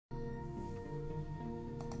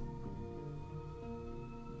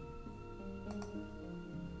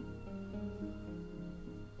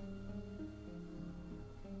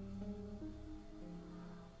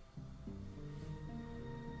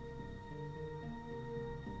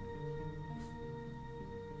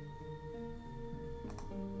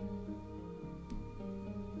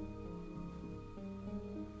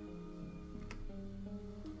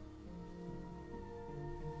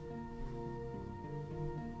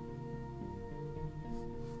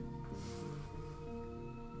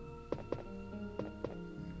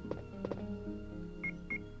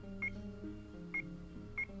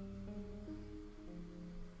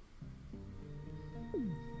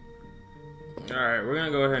Alright, we're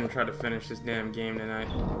gonna go ahead and try to finish this damn game tonight.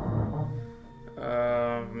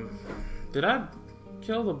 Did I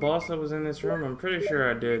kill the boss that was in this room? I'm pretty sure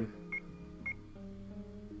I did.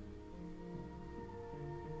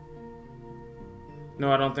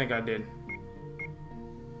 No, I don't think I did.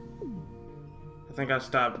 I think I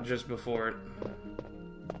stopped just before it.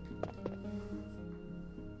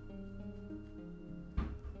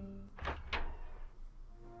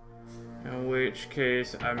 In which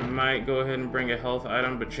case, I might go ahead and bring a health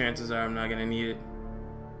item, but chances are I'm not gonna need it.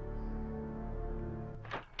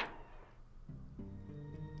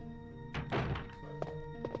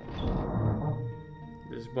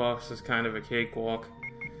 This boss is kind of a cakewalk.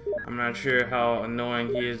 I'm not sure how annoying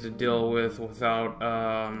he is to deal with without,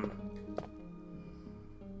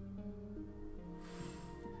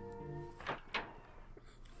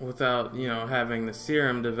 you know, having the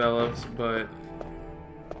serum developed, but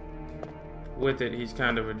with it, he's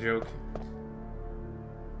kind of a joke.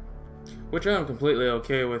 Which I'm completely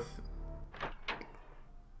okay with.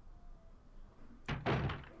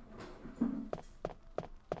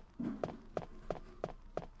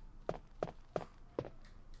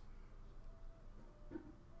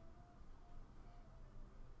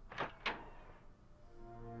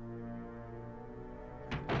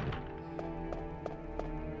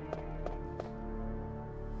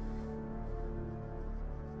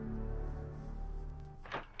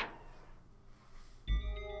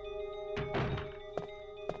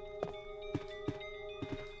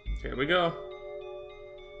 Here we go.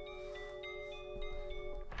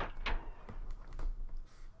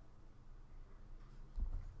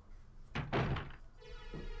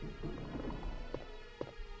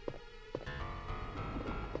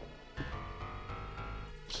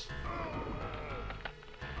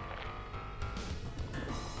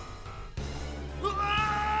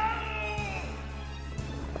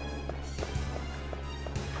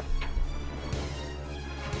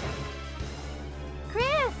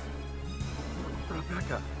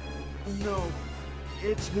 No,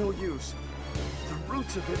 it's no use. The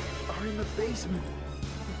roots of it are in the basement.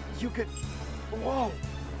 You could... Whoa!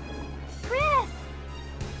 Chris!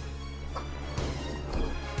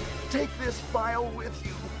 Take this file with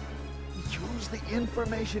you. Use the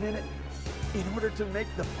information in it in order to make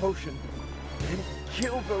the potion. Then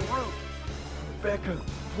kill the root. Rebecca,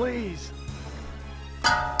 please.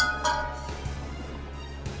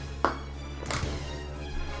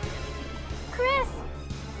 Chris!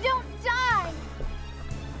 Don't die!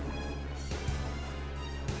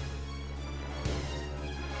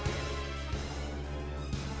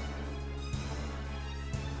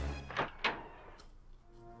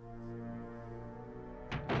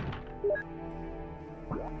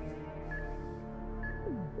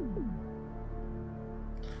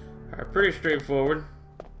 Alright, pretty straightforward.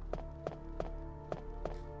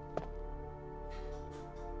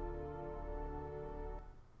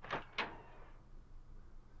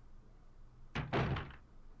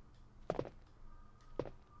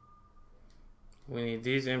 We need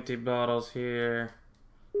these empty bottles here.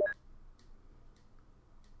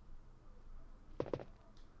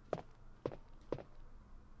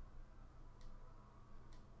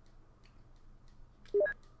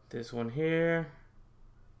 This one here.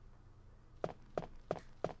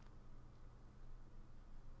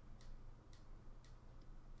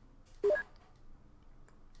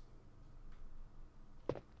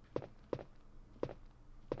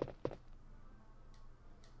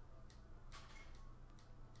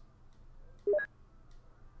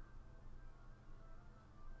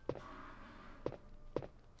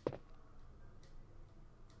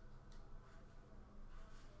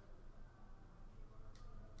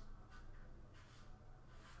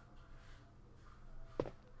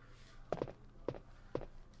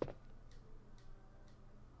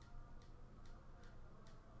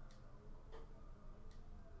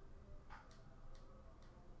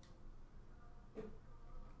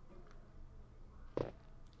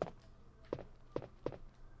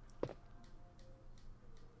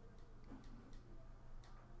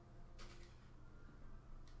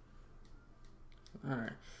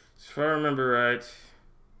 Alright, so if I remember right,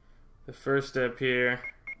 the first step here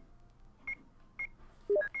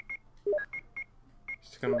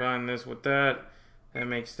is to combine this with that. That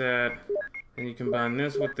makes that. Then you combine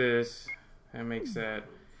this with this. That makes that.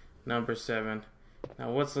 Number 7.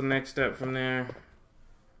 Now what's the next step from there?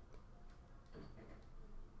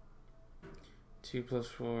 2 plus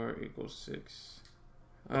 4 equals 6.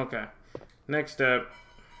 Okay. Next step.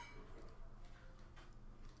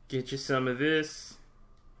 Get you some of this.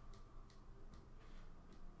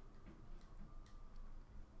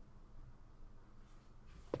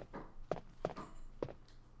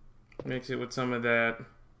 Mix it with some of that.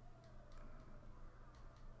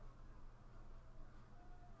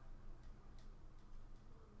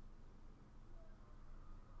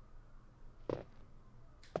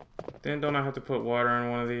 Then don't I have to put water in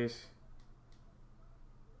one of these?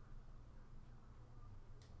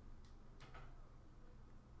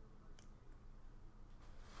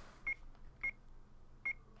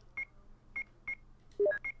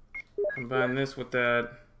 Combine this with that.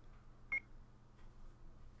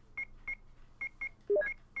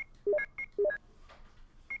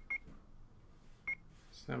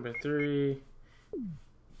 It's number 3.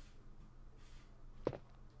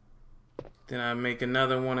 Then I make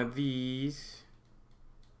another one of these.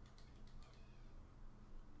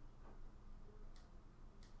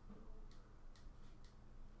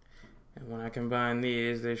 And when I combine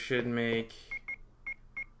these, they should make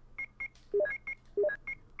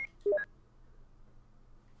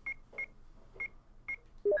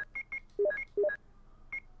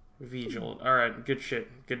V-Jolt. Alright, good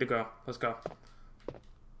shit. Good to go. Let's go.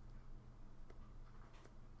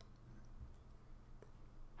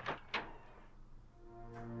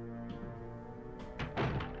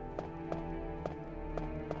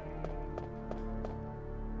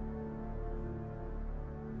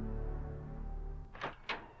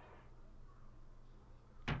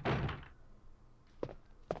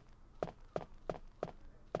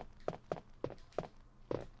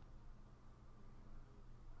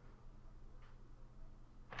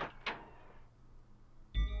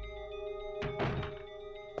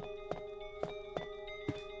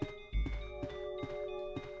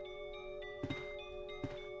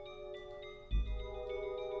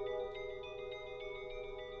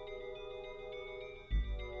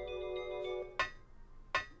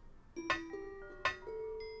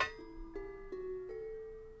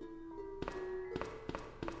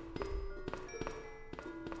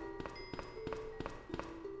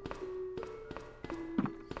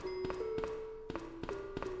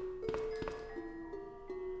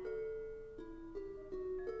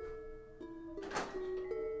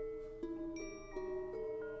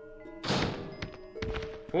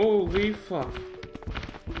 Holy fuck.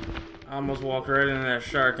 I almost walked right into that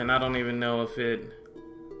shark and I don't even know if it...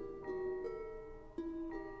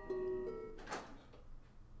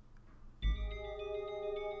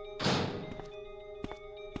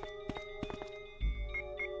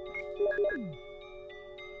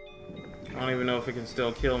 I don't even know if it can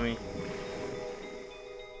still kill me.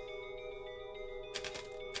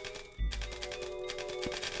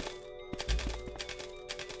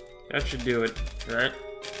 That should do it, right?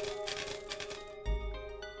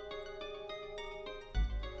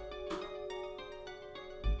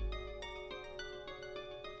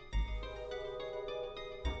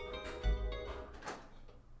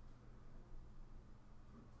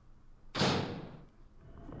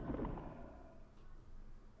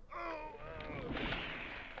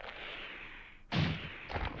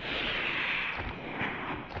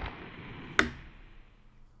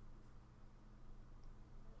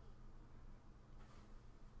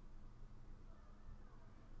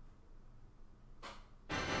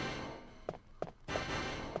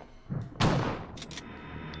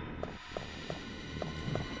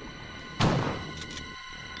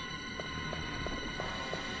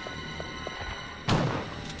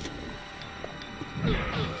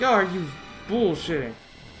 God, are you bullshitting?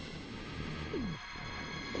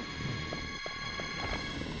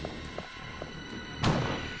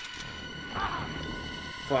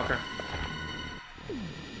 Fucker.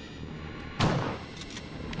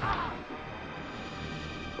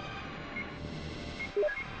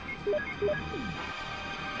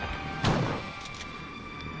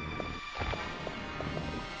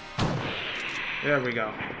 There we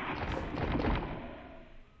go.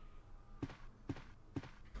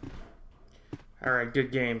 Alright,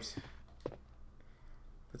 good games.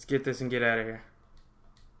 Let's get this and get out of here.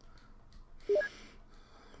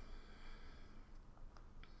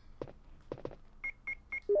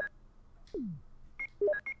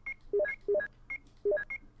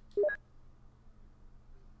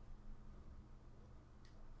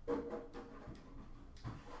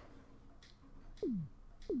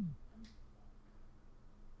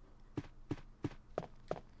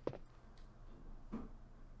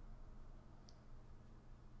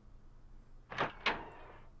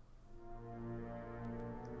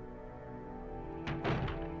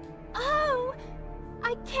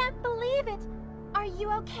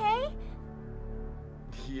 Okay?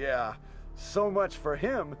 Yeah, so much for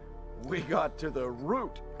him. We got to the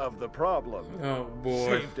root of the problem. Oh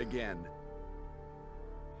boy. Saved again.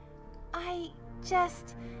 I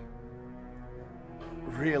just...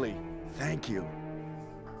 Really, Thank you.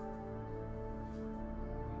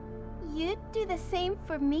 You'd do the same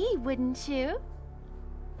for me, wouldn't you?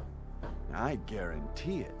 I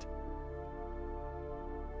guarantee it.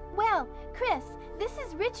 Well, Chris, this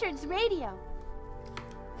is Richard's radio.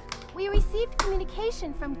 We received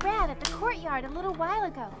communication from Brad at the courtyard a little while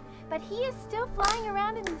ago, but he is still flying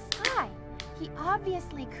around in the sky. He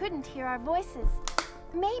obviously couldn't hear our voices.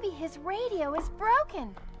 Maybe his radio is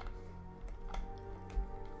broken.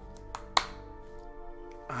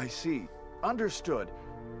 I see. Understood.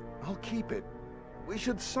 I'll keep it. We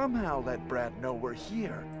should somehow let Brad know we're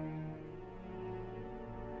here.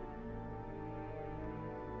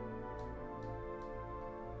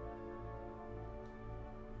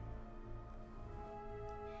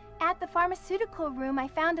 At the pharmaceutical room I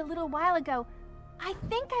found a little while ago, I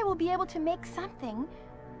think I will be able to make something.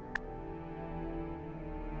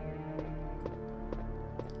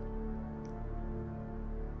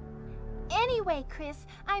 Anyway, Chris,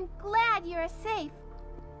 I'm glad you're safe.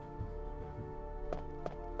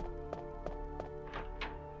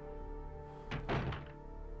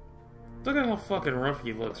 Look at how fucking rough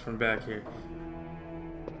he looks from back here.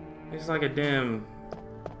 He's like a damn...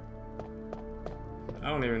 I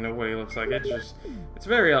don't even know what he looks like. It's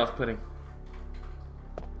very off-putting.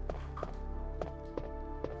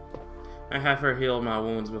 I have her heal my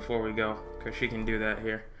wounds before we go, because she can do that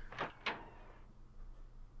here.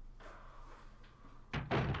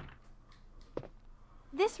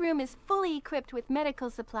 This room is fully equipped with medical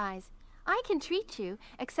supplies. I can treat you,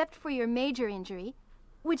 except for your major injury.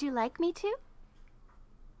 Would you like me to?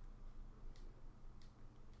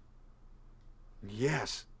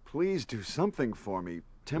 Yes, please do something for me,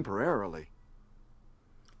 temporarily.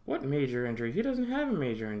 What major injury? He doesn't have a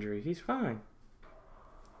major injury. He's fine.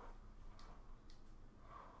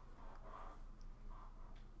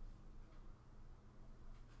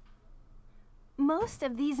 Most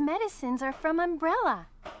of these medicines are from Umbrella.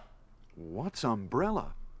 What's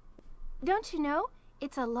Umbrella? Don't you know?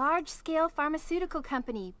 It's a large-scale pharmaceutical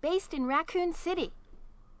company based in Raccoon City.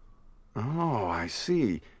 Oh, I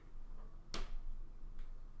see.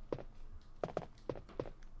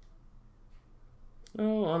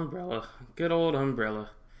 Oh, Umbrella. Good old Umbrella.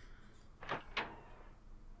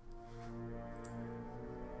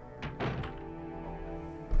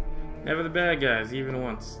 Never the bad guys, even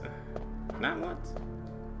once. Not once.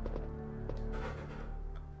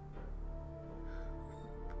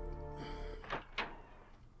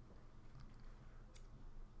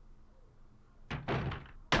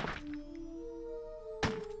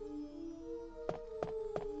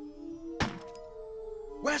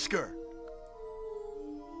 Wesker!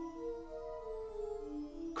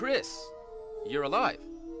 Chris, you're alive.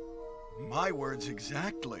 My words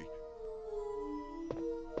exactly.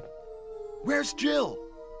 Where's Jill?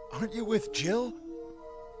 Aren't you with Jill?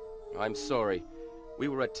 I'm sorry. We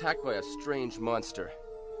were attacked by a strange monster.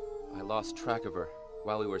 I lost track of her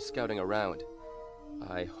while we were scouting around.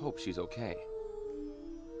 I hope she's okay.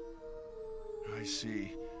 I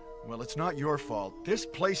see. Well, it's not your fault. This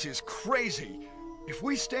place is crazy. If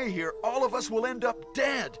we stay here, all of us will end up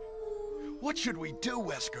dead. What should we do,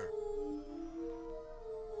 Wesker?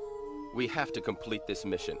 We have to complete this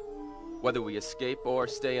mission. Whether we escape or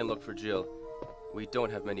stay and look for Jill, we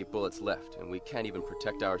don't have many bullets left, and we can't even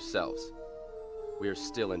protect ourselves. We are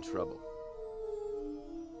still in trouble.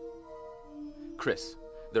 Chris,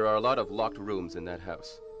 there are a lot of locked rooms in that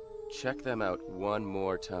house. Check them out one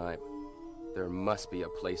more time. There must be a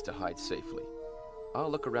place to hide safely.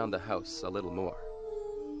 I'll look around the house a little more.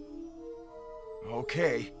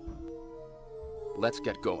 Okay. Let's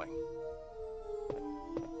get going.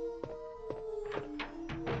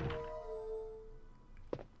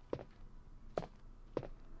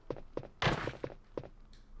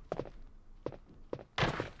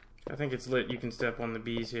 I think it's lit. You can step on the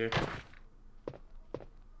bees here.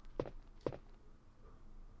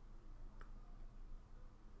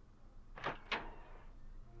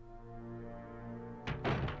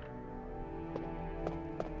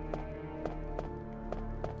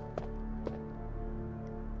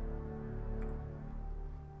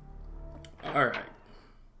 All right.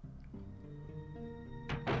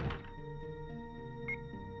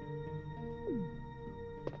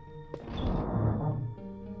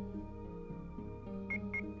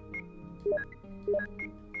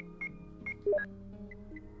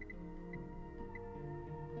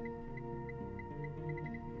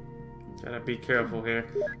 Gotta be careful here.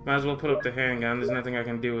 Might as well put up the handgun. There's nothing I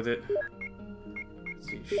can do with it. Let's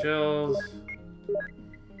see, shells.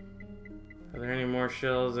 Are there any more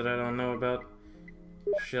shells that I don't know about?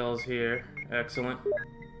 Shells here. Excellent.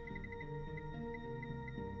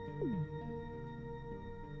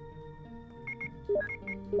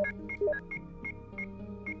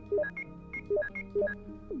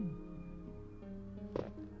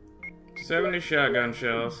 70 shotgun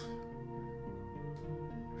shells.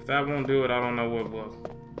 If that won't do it, I don't know what will.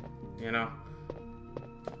 You know?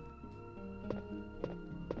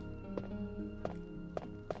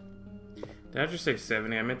 Did I just say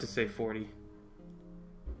 70? I meant to say 40.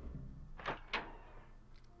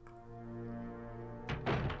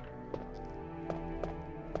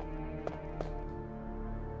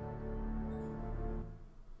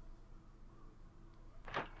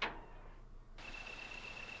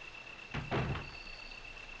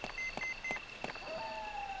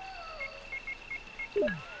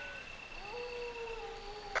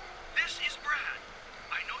 This is Brad.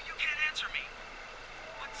 I know you can't answer me,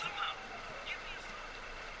 but somehow, give me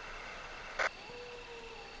a sign.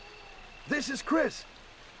 This is Chris.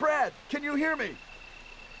 Brad, can you hear me?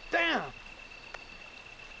 Damn!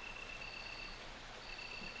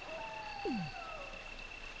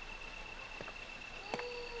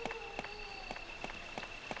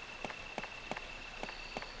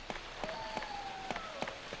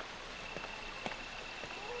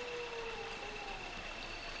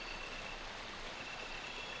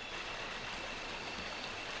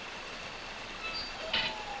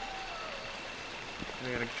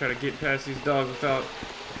 I gotta try to get past these dogs without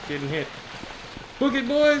getting hit. Book it,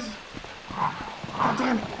 boys! God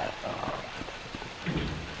damn it!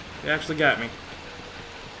 They actually got me.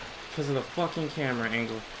 Because of the fucking camera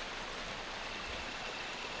angle.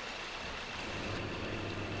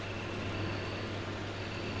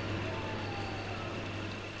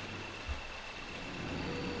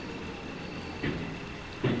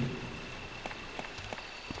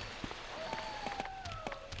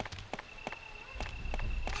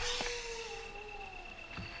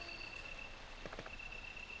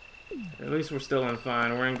 At least we're still in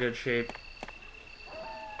fine. We're in good shape.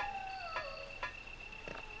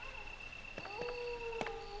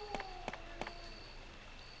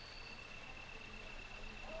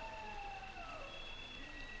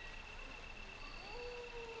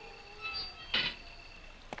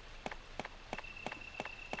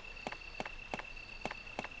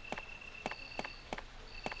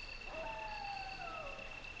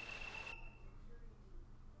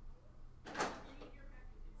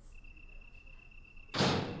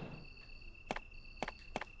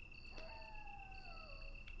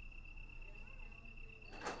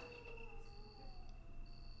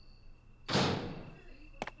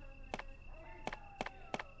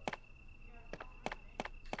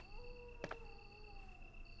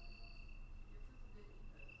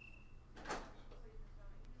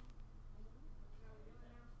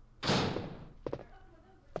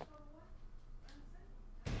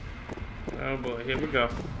 Oh boy, here we go.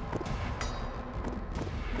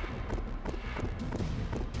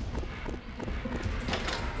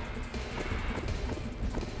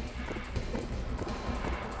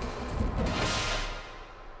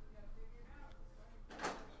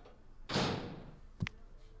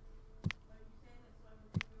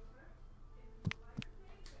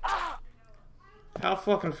 How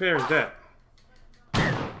fucking fair is that?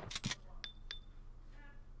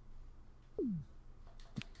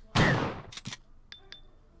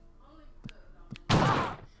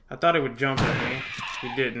 I thought he would jump at me.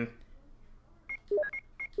 He didn't.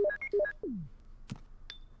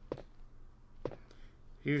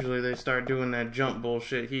 Usually they start doing that jump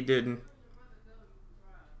bullshit. He didn't.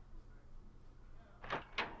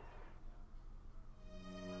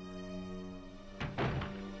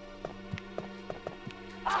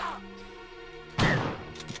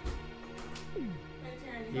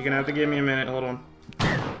 You're gonna have to give me a minute. Hold on.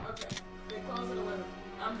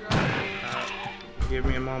 Give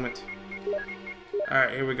me a moment.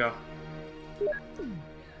 Alright, here we go.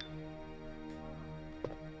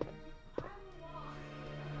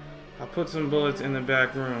 I'll put some bullets in the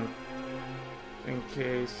back room. In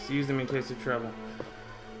case, use them in case of trouble.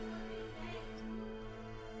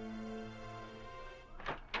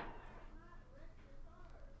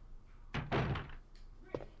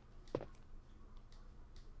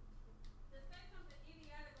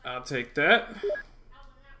 I'll take that.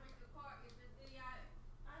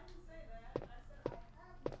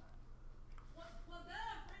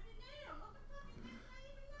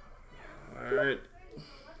 Alright.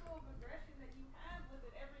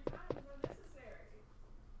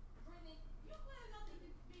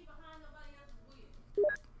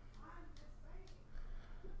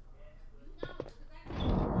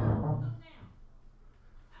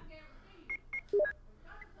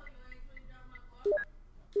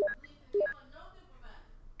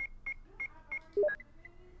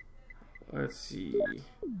 Let's see.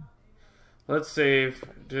 Let's save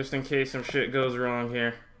just in case some shit goes wrong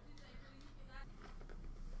here.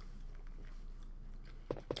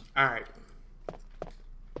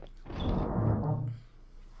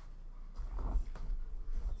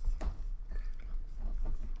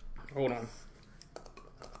 Hold on.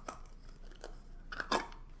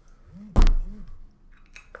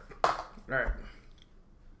 Alright.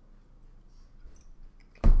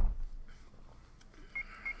 Let's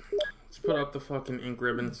put up the fucking ink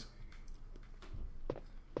ribbons.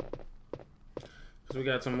 Because we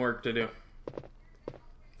got some work to do.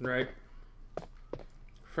 Right?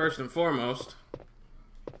 First and foremost,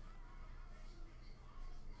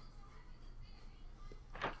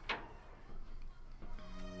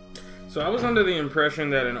 so I was under the impression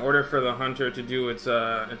that in order for the hunter to do its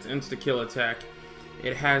insta-kill attack,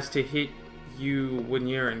 it has to hit you when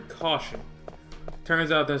you're in caution. Turns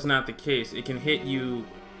out that's not the case. It can hit you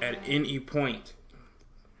at any point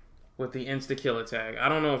with the insta-kill attack. I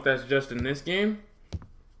don't know if that's just in this game,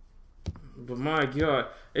 but my god.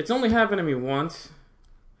 It's only happened to me once.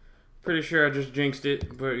 Pretty sure I just jinxed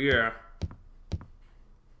it, but yeah.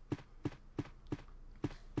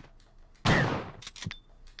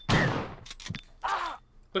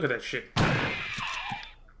 Look at that shit.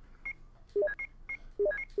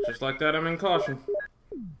 Just like that, I'm in caution.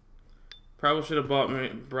 Probably should have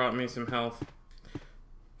brought me some health.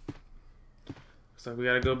 Looks like we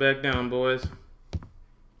gotta go back down, boys.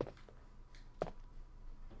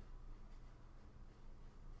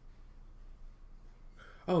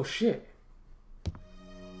 Oh shit.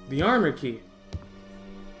 The armor key.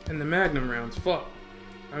 And the magnum rounds. Fuck.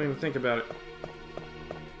 I don't even think about it.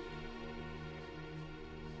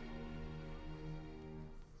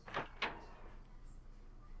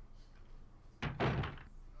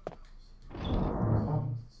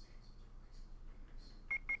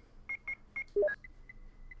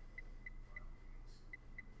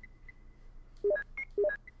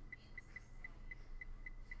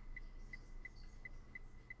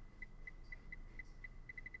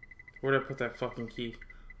 Where'd I put that fucking key?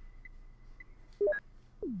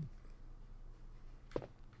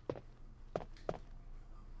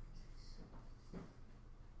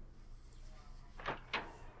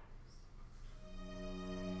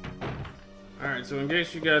 Alright, so in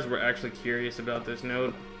case you guys were actually curious about this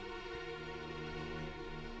node,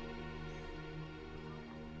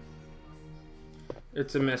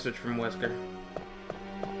 it's a message from Wesker.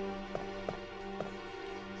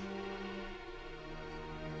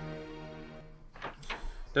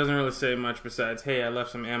 Doesn't really say much besides, hey, I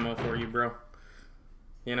left some ammo for you, bro.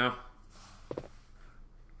 You know?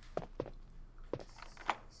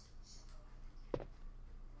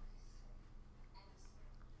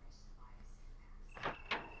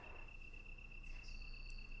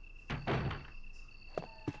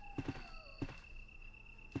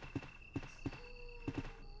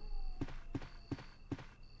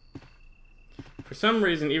 For some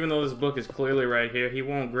reason, even though this book is clearly right here, he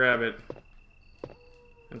won't grab it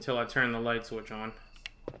until I turn the light switch on.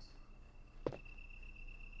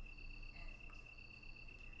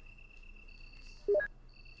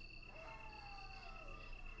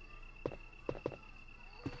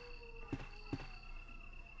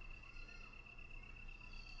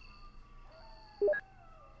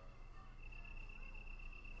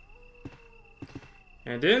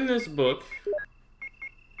 And in this book,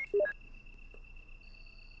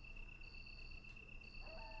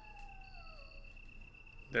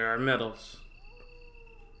 there are medals.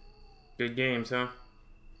 Good games, huh?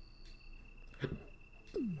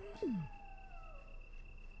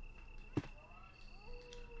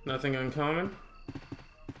 Nothing uncommon?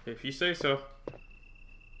 If you say so.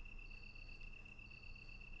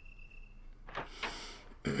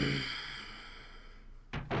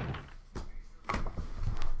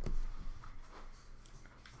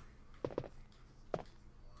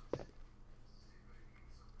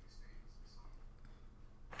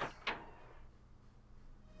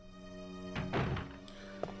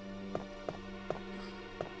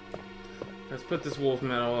 Let's put this wolf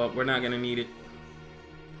medal up. We're not gonna need it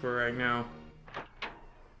for right now.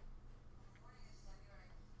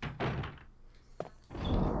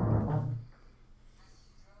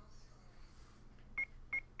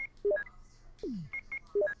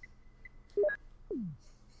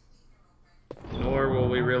 Nor will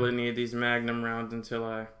we really need these magnum rounds until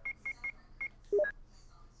I...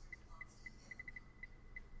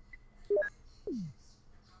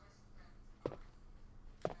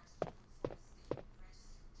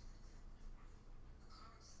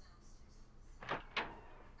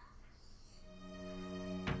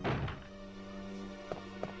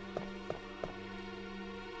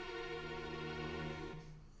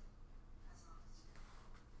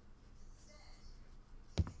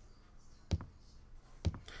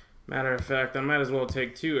 Matter of fact, I might as well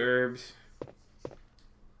take 2 herbs,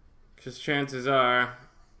 because chances are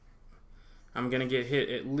I'm gonna get hit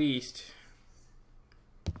at least.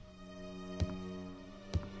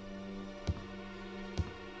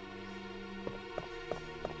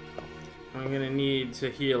 I'm gonna need to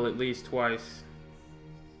heal at least twice.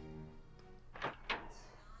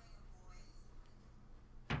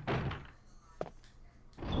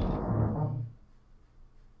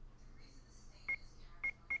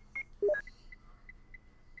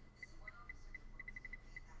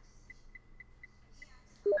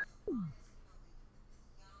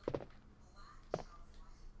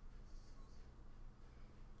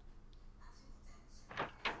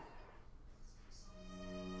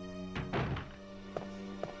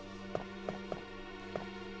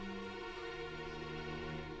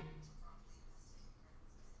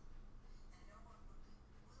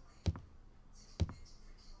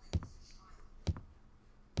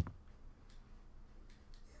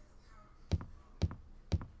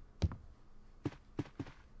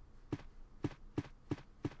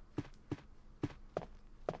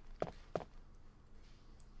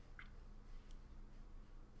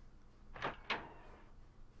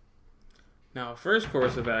 Now, first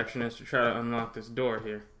course of action is to try to unlock this door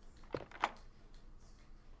here.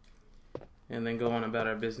 And then go on about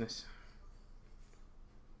our business.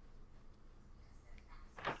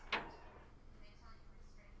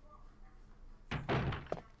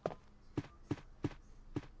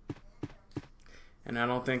 And I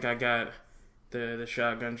don't think I got the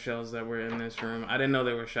shotgun shells that were in this room. I didn't know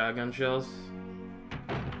they were shotgun shells.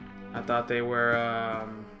 I thought they were,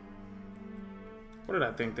 what did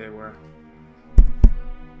I think they were?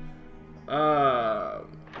 Oh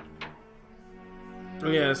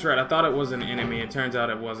yeah, that's right. I thought it was an enemy. It turns out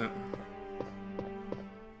it wasn't.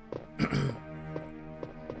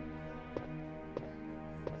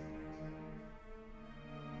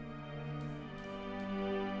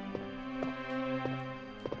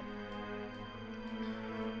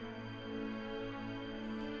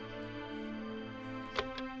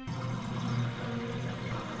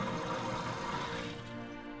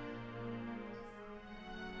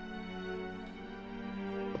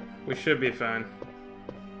 We should be fine.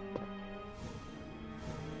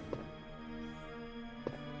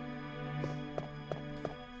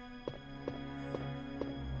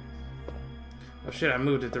 Oh shit, I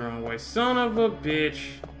moved it the wrong way. Son of a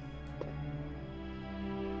bitch.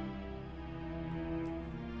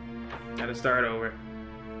 Gotta start over.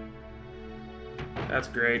 That's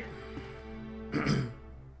great.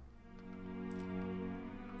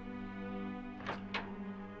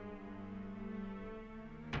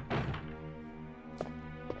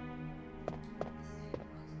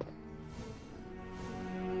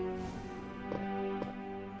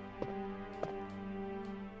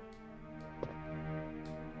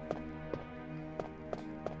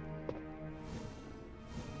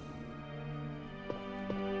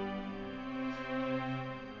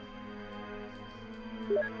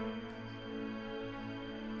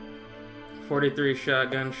 .43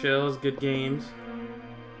 shotgun shells, good games.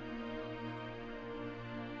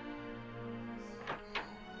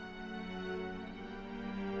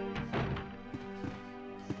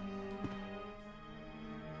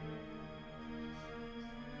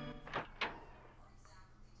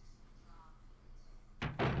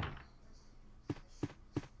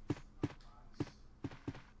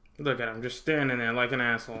 Look at him, just standing there like an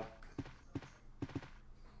asshole.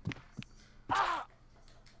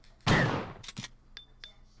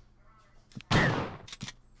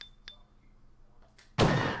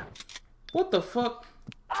 What the fuck?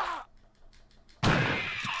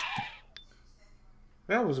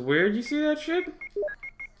 That was weird. You see that shit?